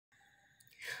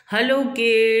Hello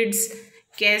kids,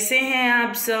 कैसे हैं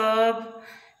आप सब।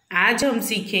 आज हम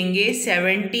सीखेंगे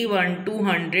 71 to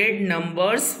 100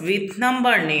 numbers with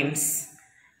number names.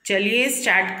 चलिए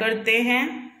स्टार्ट करते हैं।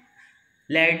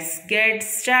 Let's get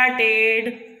started.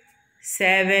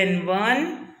 71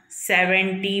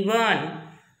 71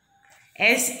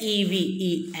 SEVENTYONE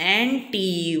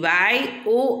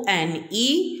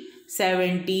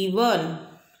 71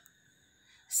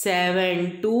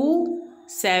 72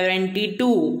 72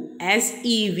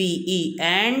 SEVENTYTWO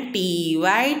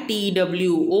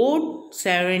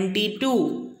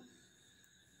 72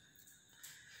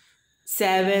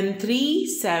 73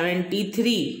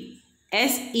 73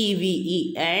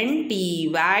 SEVENTYTHREE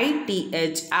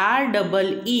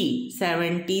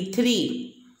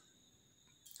 73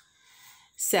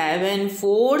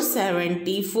 74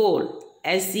 74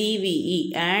 SEVENTYFOUR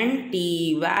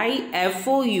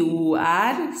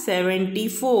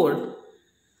 74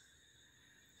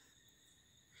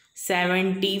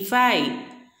 75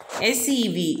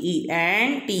 SEVENTYFIVE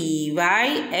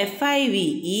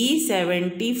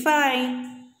 75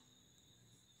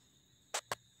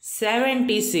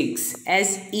 76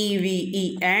 SEVENTYSIX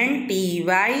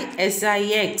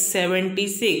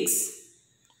 76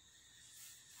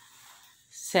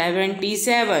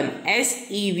 77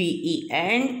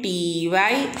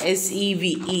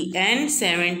 SEVENTYSEVEN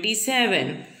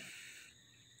 77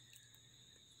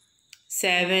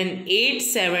 78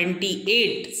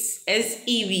 78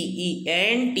 SEVENTYEIGHT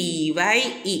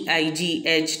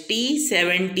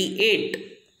 78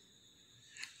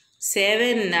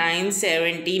 79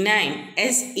 79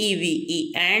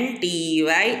 SEVENTYNINE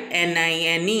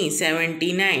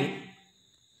 79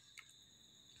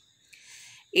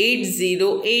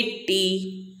 80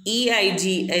 80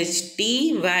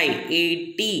 EIGHTY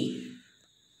 80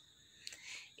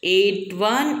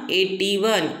 81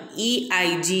 81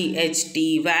 EIGHTYONE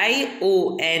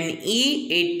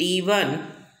 81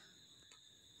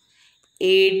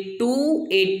 82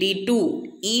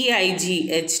 82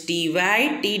 EIGHTYTWO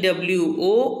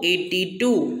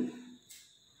 82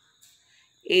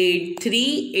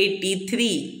 83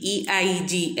 83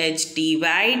 EIGHTYTHREE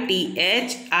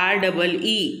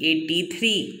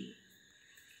 83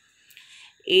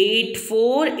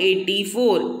 84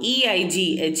 84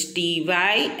 EIGHTYFOUR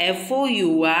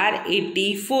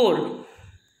 84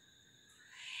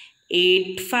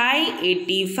 85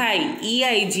 85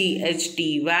 EIGHTYFIVE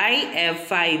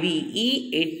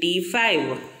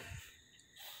 85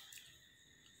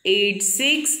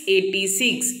 86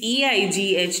 86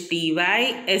 EIGHTYSIX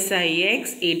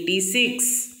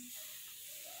 86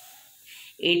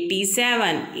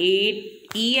 87 8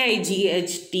 EIGHTYSEVEN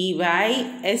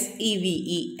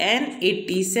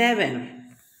 87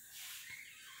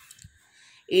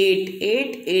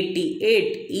 88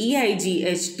 88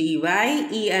 EIGHTYEIGHT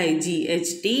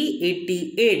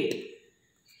 88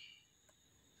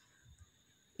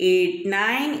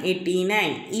 89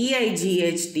 89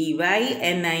 EIGHTYNINE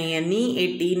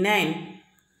 89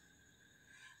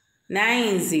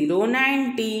 90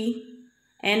 90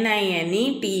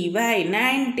 NINETY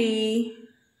 90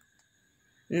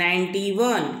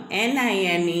 91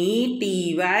 NINETYONE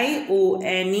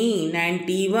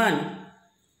 91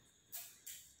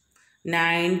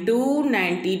 92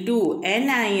 92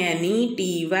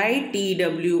 NINETYTWO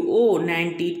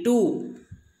 92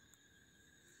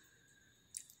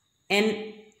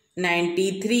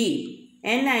 93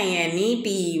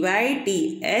 NINETYTHREE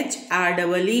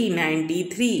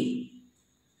 93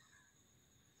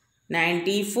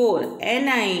 94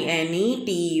 NINETYFOUR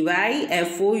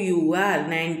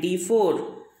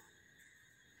 94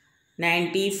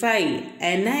 95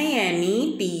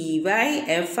 NINETYFIVE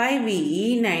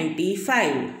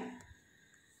 95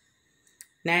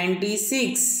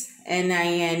 96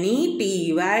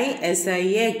 NINETYSIX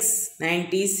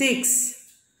 96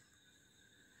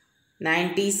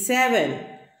 97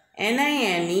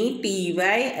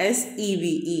 NINETYSEVEN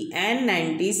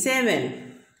 97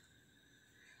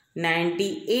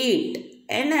 98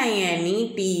 NINETYEIGHT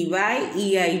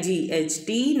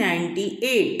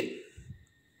 98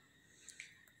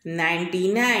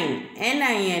 99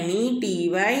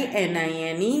 NINETYNINE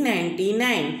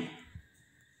 99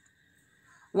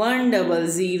 100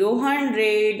 100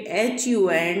 HUNDRED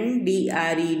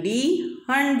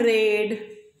 100.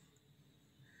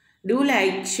 Do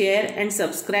like, share and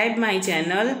subscribe my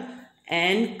channel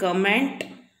and comment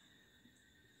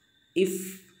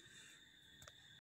if